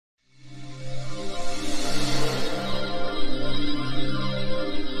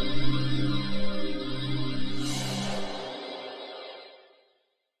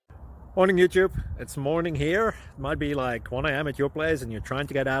Morning YouTube, it's morning here. It might be like 1 a.m. at your place and you're trying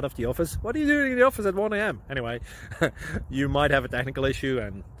to get out of the office. What are you doing in the office at 1 a.m? Anyway, you might have a technical issue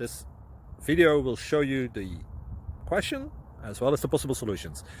and this video will show you the question as well as the possible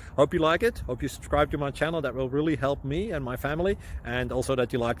solutions. Hope you like it, hope you subscribe to my channel. That will really help me and my family, and also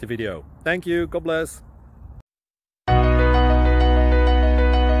that you like the video. Thank you, God bless.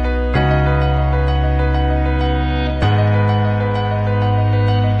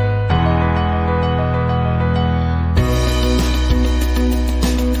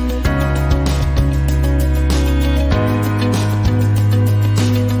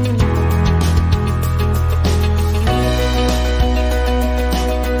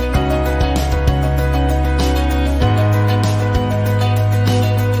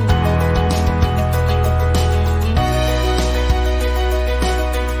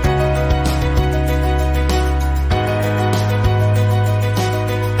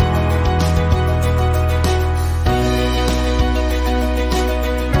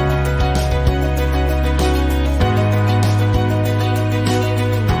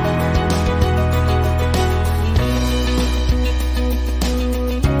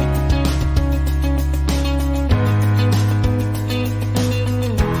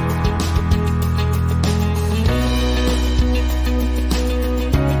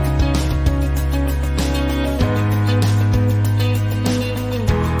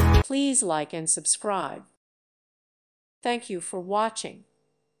 Please like and subscribe. Thank you for watching.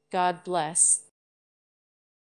 God bless.